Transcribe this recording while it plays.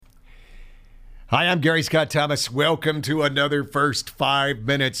Hi, I'm Gary Scott Thomas. Welcome to another First 5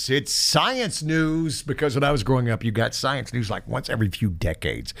 Minutes. It's science news because when I was growing up, you got science news like once every few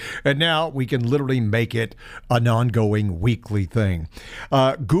decades. And now we can literally make it an ongoing weekly thing.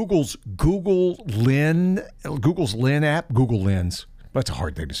 Google's Lens app, Google Lens, that's a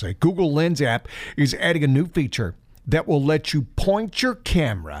hard thing to say. Google Lens app is adding a new feature that will let you point your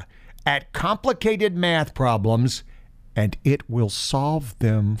camera at complicated math problems and it will solve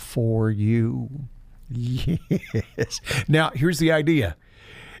them for you. Yes. Now, here's the idea.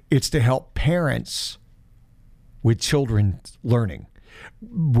 It's to help parents with children learning.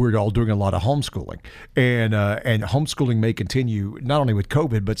 We're all doing a lot of homeschooling, and homeschooling may continue not only with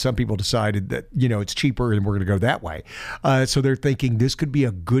COVID, but some people decided that, it's cheaper and we're going to go that way. So they're thinking this could be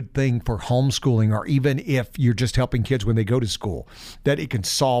a good thing for homeschooling, or even if you're just helping kids when they go to school, that it can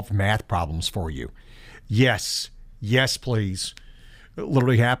solve math problems for you. Yes, please. It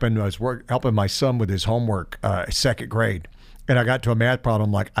literally happened. I was helping my son with his homework, second grade, and I got to a math problem.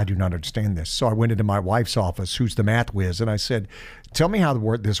 I'm like, I do not understand this. So I went into my wife's office, who's the math whiz, and I said, tell me how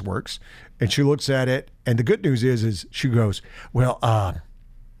this works. And she looks at it, and the good news is she goes, well,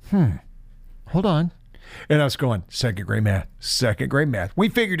 hold on. And I was going, second grade math. We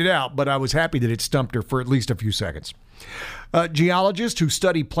figured it out, but I was happy that it stumped her for at least a few seconds. Geologists who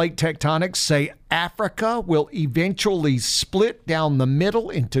study plate tectonics say Africa will eventually split down the middle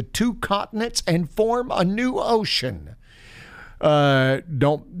into two continents and form a new ocean.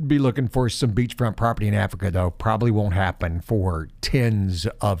 Don't be looking for some beachfront property in Africa, though. Probably won't happen for tens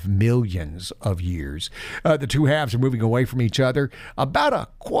of millions of years. The two halves are moving away from each other about a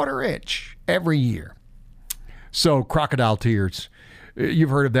quarter inch every year. So crocodile tears.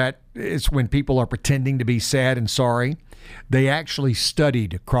 You've heard of that. It's when people are pretending to be sad and sorry. They actually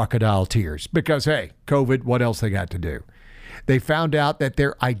studied crocodile tears because, hey, COVID, what else they got to do? They found out that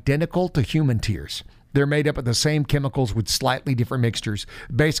they're identical to human tears. They're made up of the same chemicals with slightly different mixtures.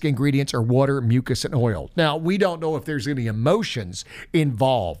 Basic ingredients are water, mucus, and oil. Now, we don't know if there's any emotions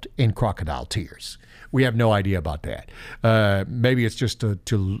involved in crocodile tears. We have no idea about that. Maybe it's just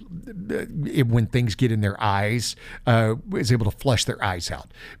when things get in their eyes, is able to flush their eyes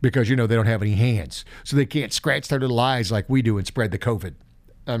out because, they don't have any hands. So they can't scratch their little eyes like we do and spread the COVID.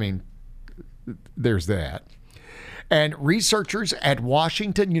 I mean, there's that. And researchers at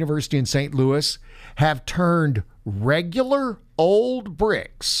Washington University in St. Louis have turned regular old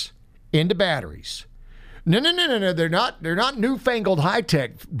bricks into batteries. No. They're not newfangled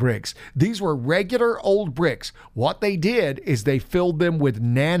high-tech bricks. These were regular old bricks. What they did is they filled them with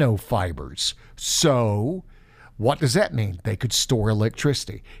nanofibers. So what does that mean? They could store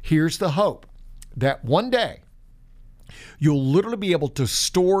electricity. Here's the hope that one day you'll literally be able to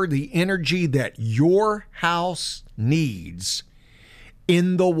store the energy that your house needs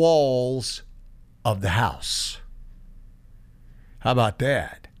in the walls of the house. How about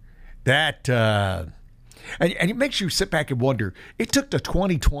that? And it makes you sit back and wonder, it took to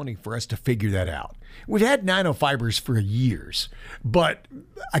 2020 for us to figure that out. We've had nanofibers for years, but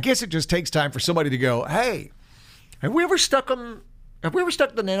I guess it just takes time for somebody to go, hey, have we ever stuck the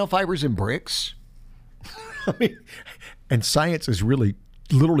nanofibers in bricks? I mean, and science is really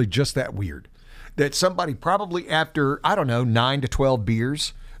literally just that weird. That somebody probably after, 9 to 12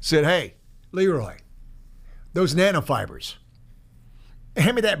 beers said, hey, Leroy, those nanofibers,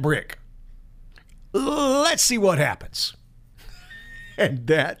 hand me that brick. Let's see what happens. And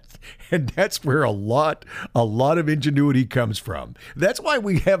that's where a lot of ingenuity comes from. That's why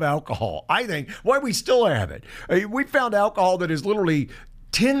we have alcohol. I think why we still have it. We found alcohol that is literally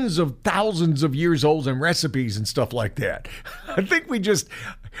tens of thousands of years old in recipes and stuff like that. I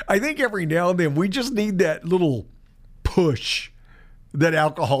think every now and then we just need that little push that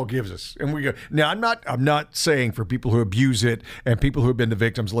alcohol gives us. And we go, now I'm not saying for people who abuse it and people who have been the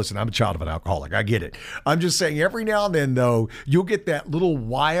victims, listen, I'm a child of an alcoholic. I get it. I'm just saying every now and then, though, you'll get that little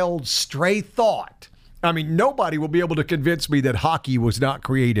wild stray thought. I mean, nobody will be able to convince me that hockey was not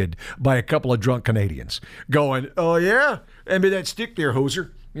created by a couple of drunk Canadians going, oh, yeah? Hand me that stick there,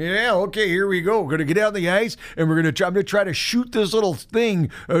 hoser. Yeah, okay, here we go. We're going to get out on the ice, and I'm going to try to shoot this little thing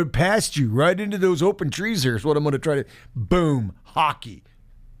past you right into those open trees there is what I'm going to try to, boom, hockey.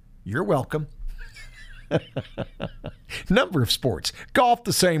 You're welcome. Number of sports. Golf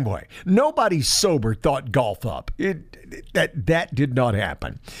the same way. Nobody sober thought golf up. That did not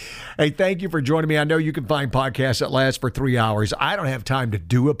happen. Hey, thank you for joining me. I know you can find podcasts that last for 3 hours. I don't have time to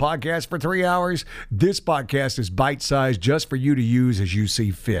do a podcast for 3 hours. This podcast is bite-sized just for you to use as you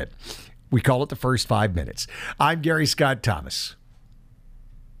see fit. We call it the First 5 Minutes. I'm Gary Scott Thomas.